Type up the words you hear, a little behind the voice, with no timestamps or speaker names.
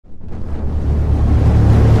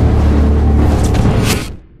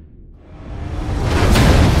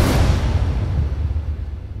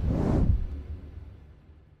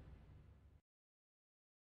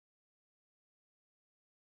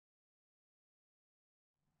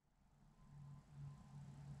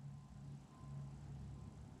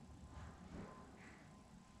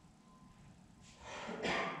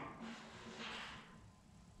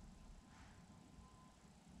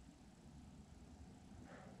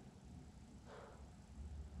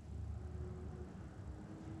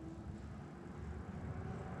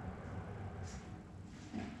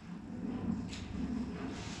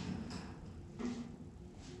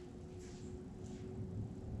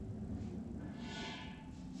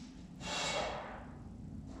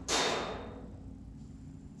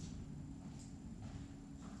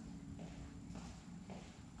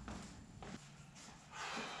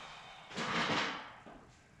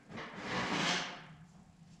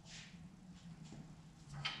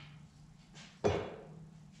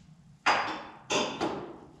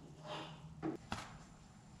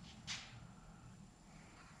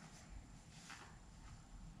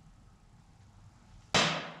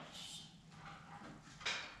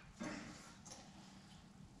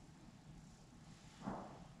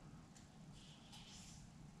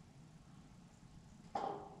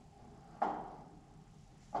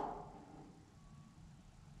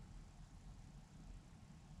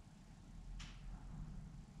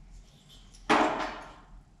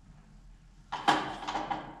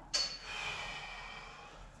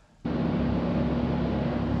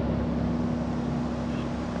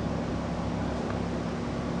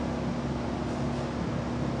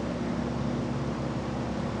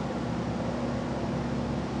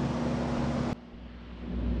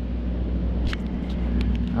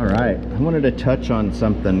wanted to touch on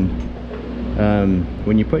something.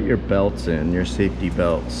 When you put your belts in, your safety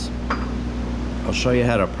belts, I'll show you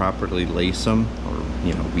how to properly lace them,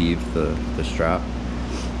 or weave the strap.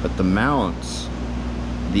 But the mounts,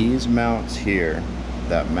 these mounts here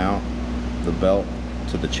that mount the belt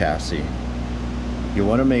to the chassis, you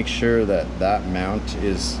want to make sure that that mount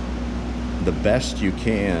is the best you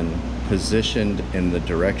can positioned in the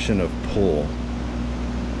direction of pull.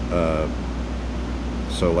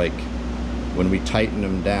 So like when we tighten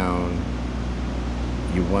them down,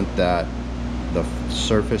 you want that the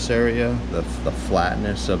surface area, the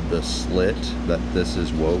flatness of the slit that this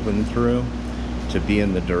is woven through, to be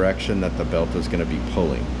in the direction that the belt is going to be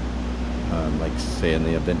pulling. Like say in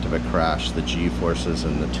the event of a crash, the G-forces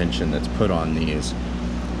and the tension that's put on these,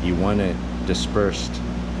 you want it dispersed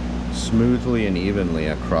smoothly and evenly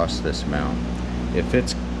across this mount. If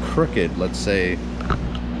it's crooked, let's say,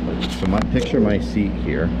 so picture my seat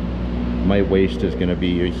here, my waist is going to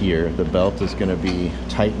be here, the belt is going to be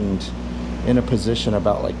tightened in a position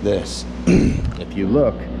about like this. If you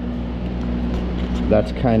look,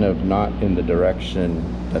 that's kind of not in the direction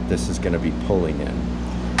that this is going to be pulling in.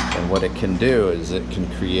 And what it can do is it can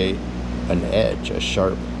create an edge, a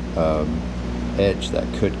sharp edge that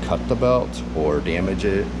could cut the belt or damage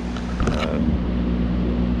it.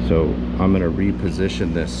 So I'm going to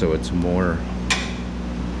reposition this so it's more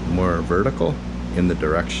vertical in the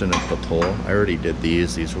direction of the pull. I already did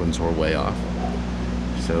these ones were way off.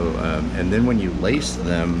 So and then when you lace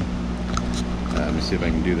them, let me see if I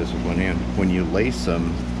can do this with one hand. When you lace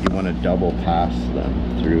them, you want to double pass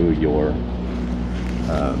them through your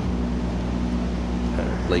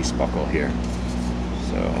lace buckle here.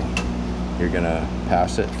 So you're gonna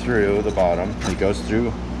pass it through the bottom. It goes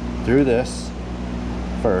through this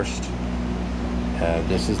first.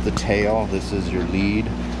 This is the tail, this is your lead.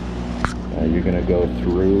 You're gonna go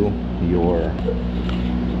through your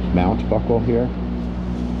mount buckle here,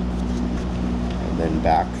 and then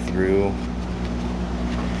back through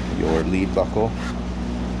your lead buckle,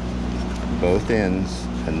 both ends,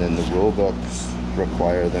 and then the rule books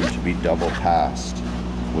require them to be double passed,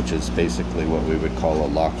 which is basically what we would call a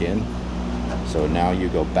lock-in. So now you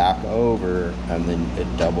go back over, and then it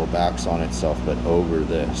double backs on itself, but over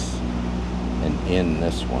this and in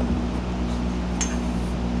this one.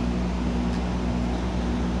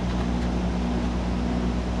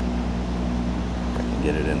 I can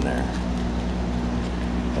get it in there.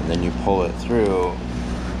 And then you pull it through,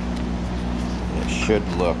 and it should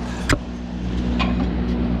look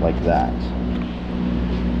like that.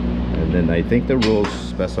 And then I think the rules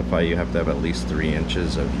specify you have to have at least 3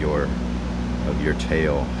 inches of your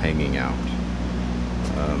tail hanging out.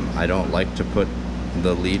 I don't like to put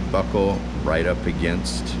the lead buckle right up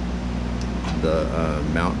against the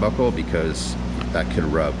mount buckle, because that could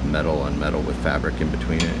rub metal on metal with fabric in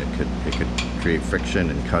between it. It could create friction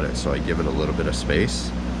and cut it. So I give it a little bit of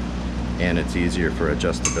space, and it's easier for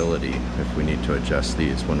adjustability if we need to adjust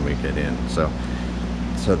these when we get in. So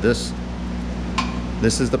this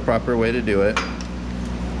is the proper way to do it.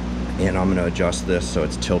 And I'm going to adjust this so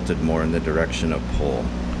it's tilted more in the direction of pull.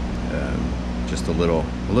 Just a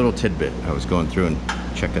little tidbit. I was going through and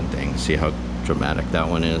checking things, see how dramatic that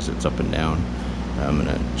one is. It's up and down. I'm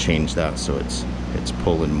going to change that so it's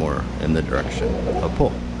pulling more in the direction of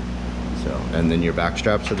pull. So, and then your back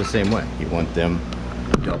straps are the same way. You want them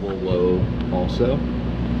double low also.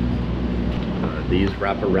 These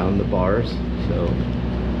wrap around the bars, so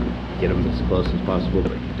get them as close as possible,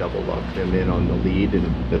 but you double lock them in on the lead,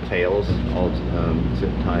 and the tails all zip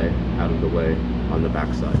tie out of the way on the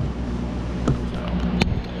back side.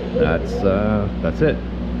 So that's it.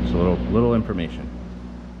 Just a little information.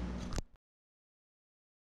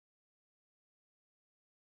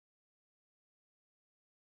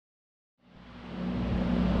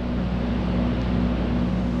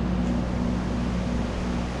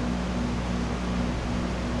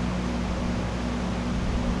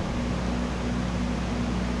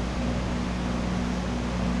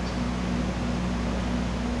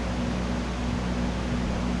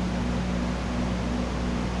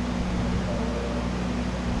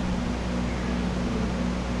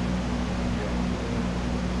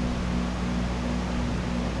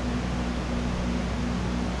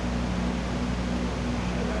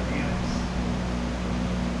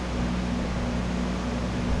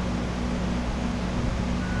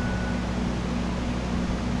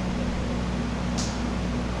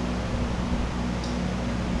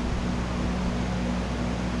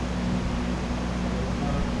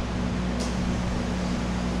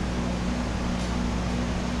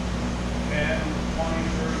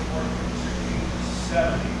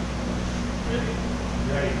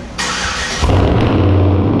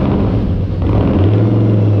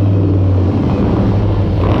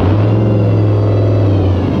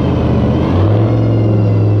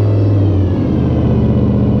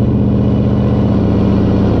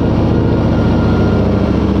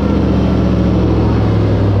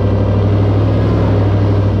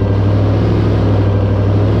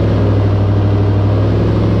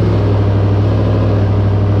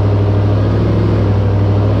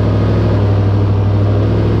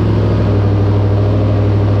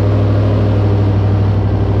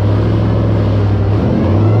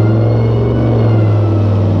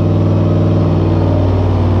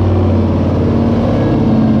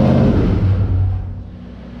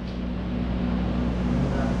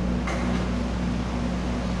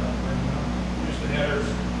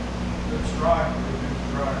 dry.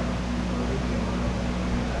 Everything's dry.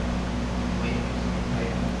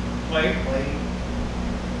 Plate? Plate.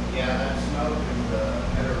 Yeah, that smoke is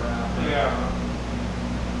head around. Yeah.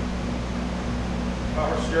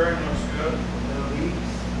 Power steering looks good. No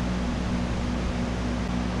leaks.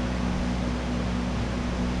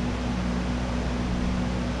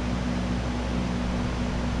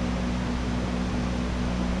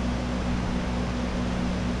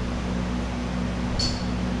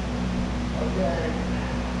 Okay.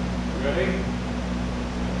 Ready?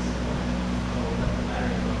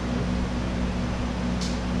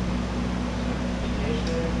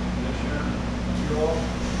 Fuel.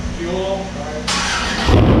 Fuel.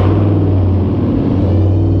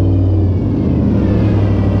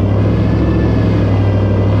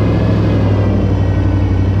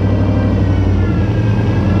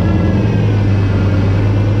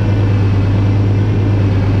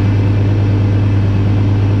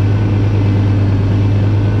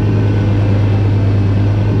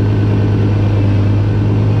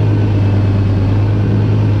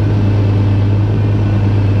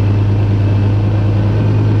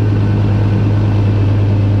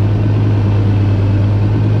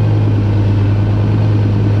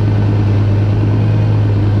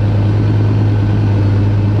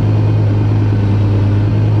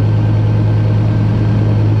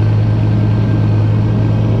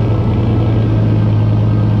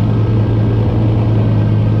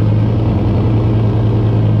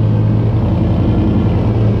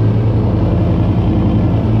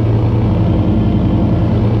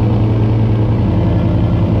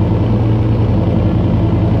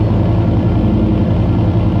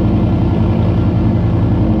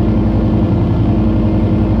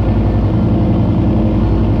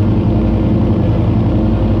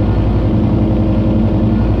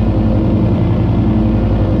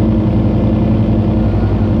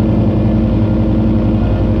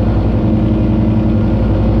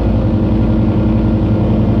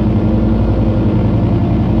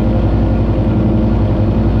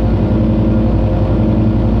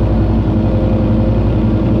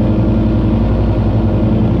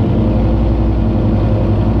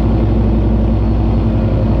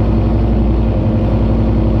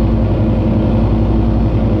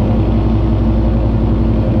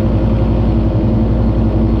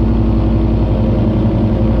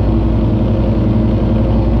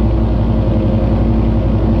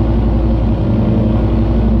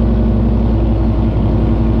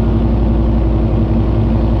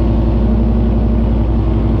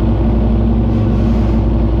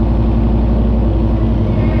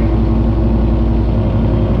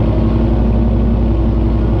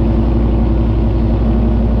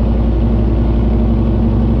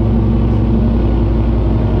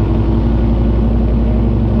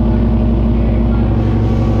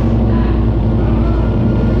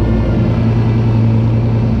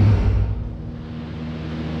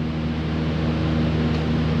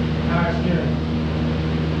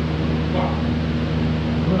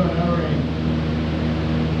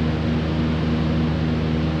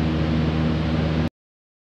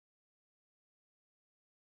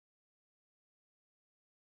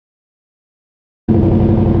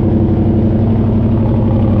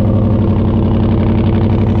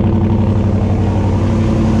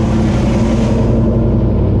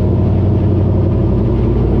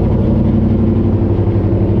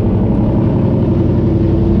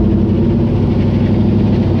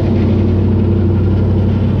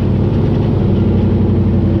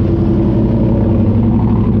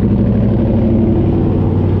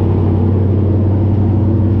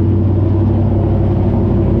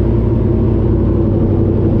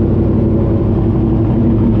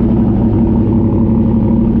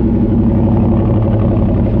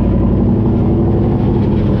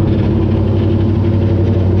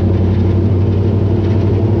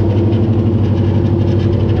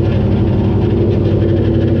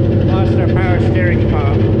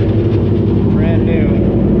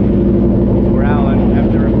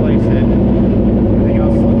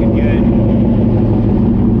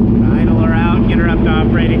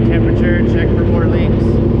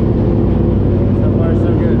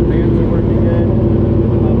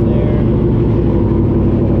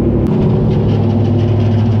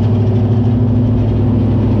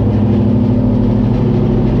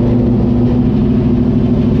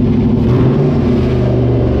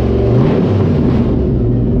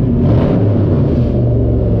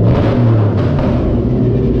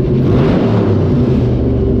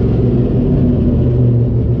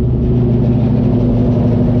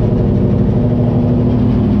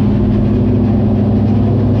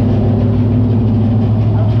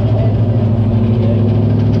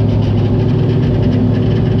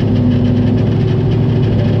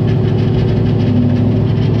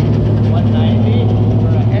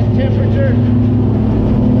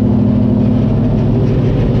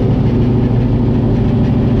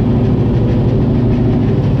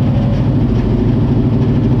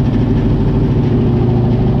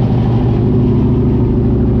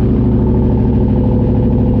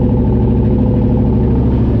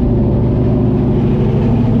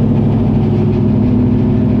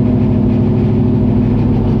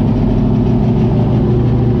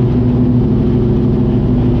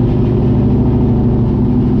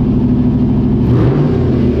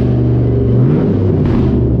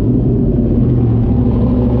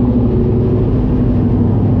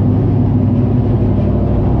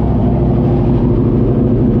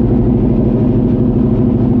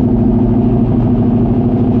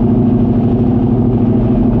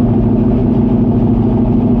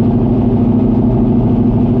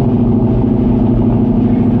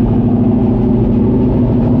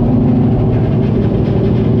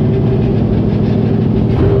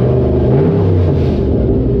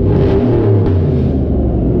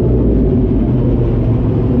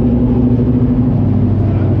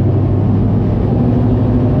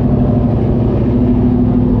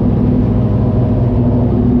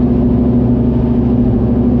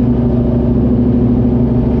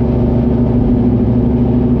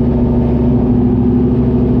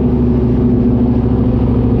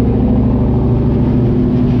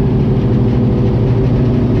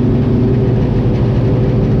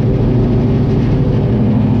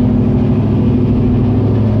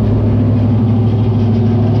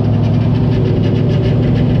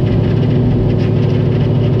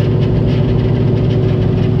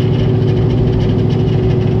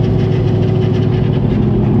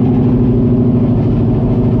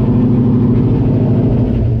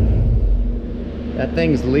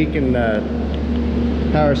 thing's leaking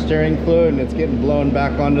power steering fluid, and it's getting blown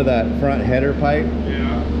back onto that front header pipe.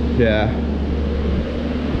 Yeah.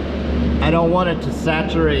 I don't want it to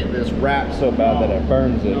saturate this wrap so bad that it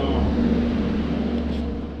burns it.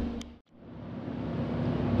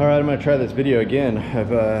 All right, I'm gonna try this video again.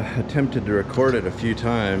 I've attempted to record it a few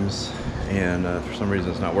times, and for some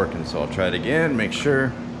reason it's not working, so I'll try it again, make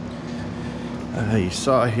sure. You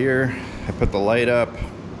saw here, I put the light up,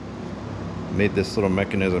 made this little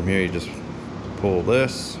mechanism here. You just pull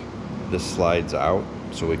this slides out,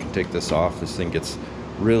 so we can take this off. This thing gets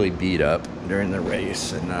really beat up during the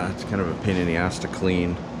race, and it's kind of a pain in the ass to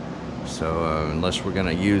clean. So unless we're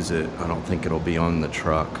gonna use it, I don't think it'll be on the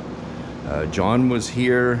truck. John was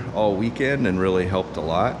here all weekend and really helped a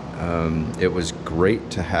lot. It was great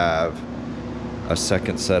to have a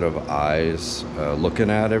second set of eyes looking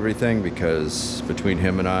at everything, because between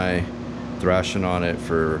him and I thrashing on it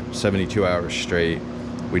for 72 hours straight,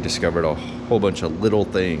 we discovered a whole bunch of little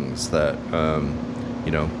things that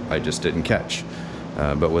you know, I just didn't catch.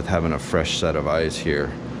 But with having a fresh set of eyes here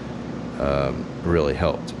really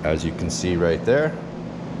helped. As you can see right there,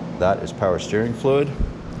 that is power steering fluid.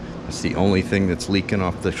 It's the only thing that's leaking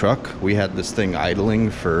off the truck. We had this thing idling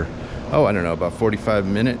for, oh, I don't know, about 45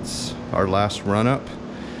 minutes, our last run up,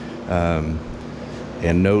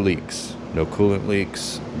 and no leaks, no coolant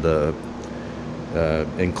leaks. The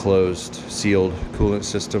enclosed sealed coolant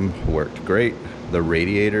system worked great. The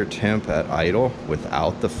radiator temp at idle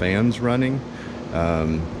without the fans running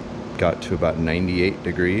got to about 98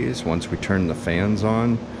 degrees. Once we turned the fans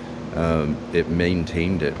on, it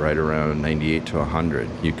maintained it right around 98 to 100.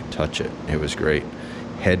 You could touch it. It was great.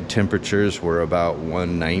 Head temperatures were about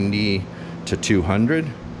 190 to 200.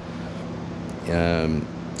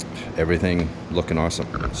 Everything looking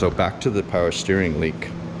awesome. So back to the power steering leak.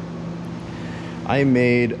 I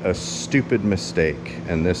made a stupid mistake,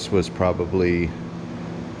 and this was probably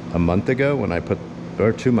a month ago when I put,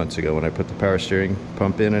 or 2 months ago when I put the power steering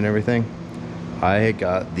pump in and everything. I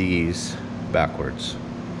got these backwards.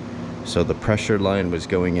 So the pressure line was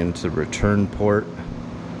going into the return port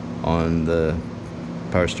on the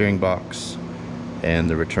power steering box, and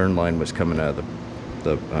the return line was coming out of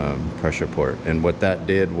the pressure port. And what that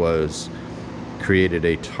did was created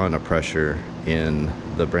a ton of pressure in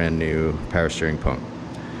the brand new power steering pump.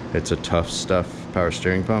 It's a Tough Stuff power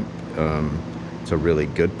steering pump. It's a really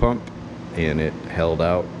good pump, and it held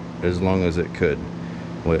out as long as it could.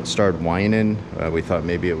 When it started whining, we thought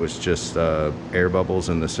maybe it was just air bubbles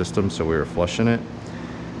in the system, so we were flushing it,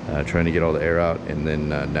 trying to get all the air out, and then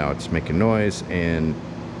now it's making noise, and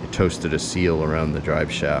it toasted a seal around the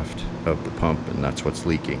drive shaft of the pump, and that's what's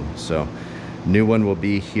leaking. So new one will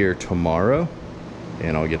be here tomorrow,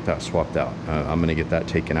 and I'll get that swapped out. I'm gonna get that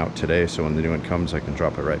taken out today, so when the new one comes, I can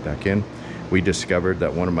drop it right back in. We discovered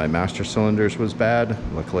that one of my master cylinders was bad.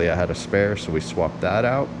 Luckily I had a spare, so we swapped that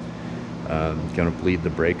out. Gonna bleed the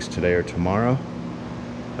brakes today or tomorrow.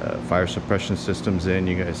 Fire suppression system's in.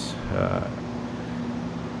 You guys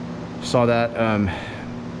saw that.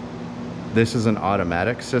 This is an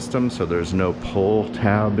automatic system, so there's no pull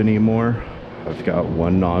tab anymore. I've got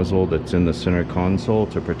one nozzle that's in the center console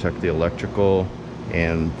to protect the electrical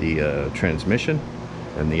and the transmission,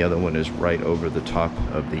 and the other one is right over the top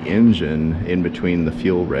of the engine, in between the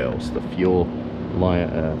fuel rails. The fuel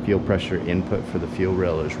pressure input for the fuel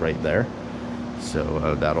rail is right there,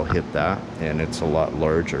 so that'll hit that, and it's a lot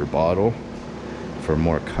larger bottle for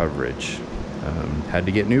more coverage. Had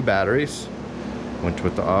to get new batteries. Went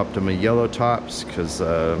with the Optima yellow tops because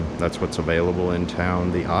that's what's available in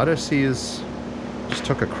town. The Odysseys just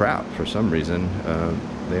took a crap for some reason.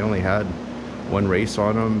 They only had one race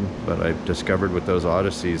on them, but I've discovered with those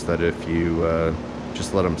Odysseys that if you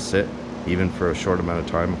just let them sit, even for a short amount of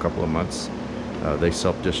time, a couple of months, they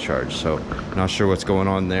self-discharge. So not sure what's going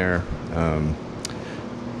on there.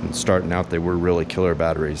 Starting out, they were really killer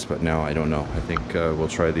batteries, but now I don't know. I think we'll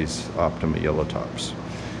try these Optima yellow tops.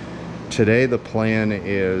 Today the plan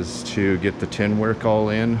is to get the tin work all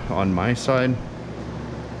in on my side,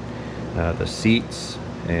 the seats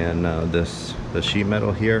and the sheet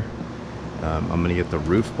metal here. I'm gonna get the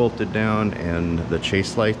roof bolted down and the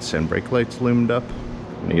chase lights and brake lights loomed up.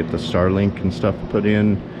 I'm gonna get the Starlink and stuff put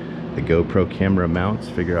in, the GoPro camera mounts,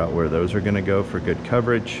 figure out where those are gonna go for good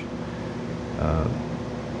coverage.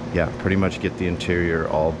 Yeah, pretty much get the interior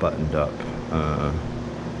all buttoned up.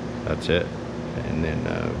 That's it. And then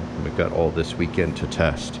we've got all this weekend to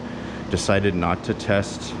test. Decided not to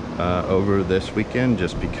test over this weekend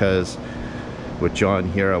just because with John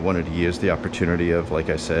here, I wanted to use the opportunity of, like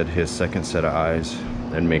I said, his second set of eyes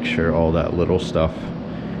and make sure all that little stuff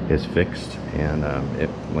is fixed And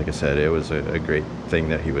like I said, it was a great thing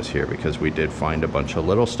that he was here, because we did find a bunch of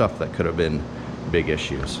little stuff that could have been big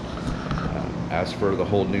issues. As for the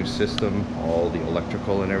whole new system, all the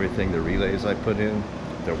electrical and everything, the relays I put in,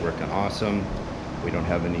 they're working awesome. We don't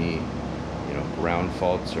have any, you know, ground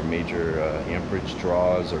faults or major amperage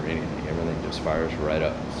draws or anything. Everything just fires right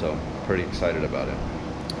up. So pretty excited about it.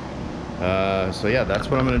 So yeah, that's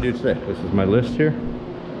what I'm going to do today. This is my list here.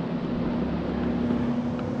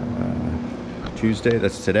 Tuesday,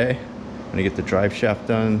 that's today. I'm gonna get the drive shaft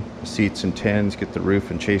done, the seats and tins, get the roof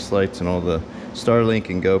and chase lights and all the Starlink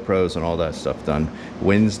and GoPros and all that stuff done.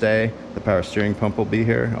 Wednesday, the power steering pump will be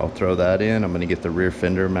here. I'll throw that in. I'm gonna get the rear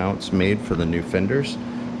fender mounts made for the new fenders.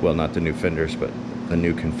 Well, not the new fenders, but the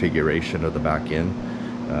new configuration of the back end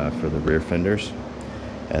for the rear fenders.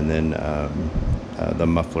 And then the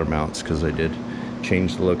muffler mounts, because I did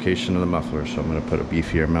change the location of the muffler, so I'm gonna put a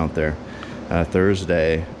beefier mount there.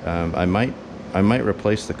 Thursday, I might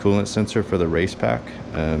replace the coolant sensor for the race pack.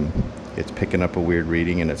 It's picking up a weird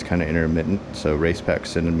reading and it's kind of intermittent, so race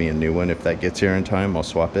pack's sending me a new one. If that gets here in time, I'll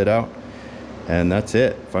swap it out. And that's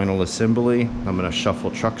it. Final assembly. I'm gonna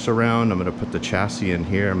shuffle trucks around. I'm gonna put the chassis in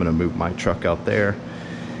here. I'm gonna move my truck out there.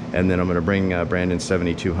 And then I'm gonna bring Brandon's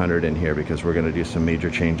 7200 in here, because we're gonna do some major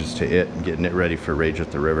changes to it and getting it ready for Rage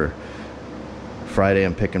at the River. Friday,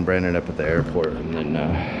 I'm picking Brandon up at the airport, and then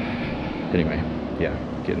anyway, yeah,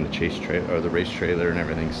 getting the chase trailer or the race trailer and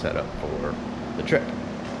everything set up for the trip.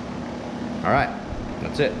 All right,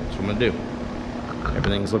 that's it. That's what I'm gonna do.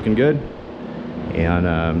 Everything's looking good, and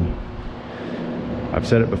I've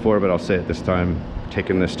said it before, but I'll say it this time.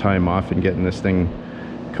 Taking this time off and getting this thing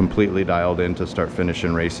completely dialed in to start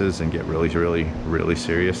finishing races and get really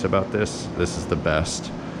serious about this. This is the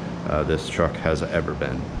best this truck has ever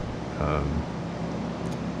been.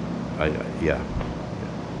 Yeah.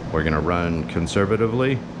 We're gonna run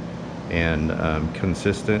conservatively and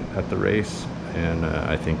consistent at the race, and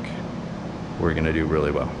I think we're gonna do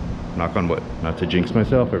really well. Knock on wood. Not to jinx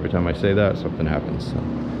myself, every time I say that, something happens.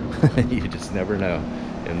 So. You just never know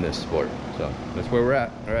in this sport. So that's where we're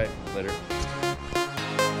at. All right, later.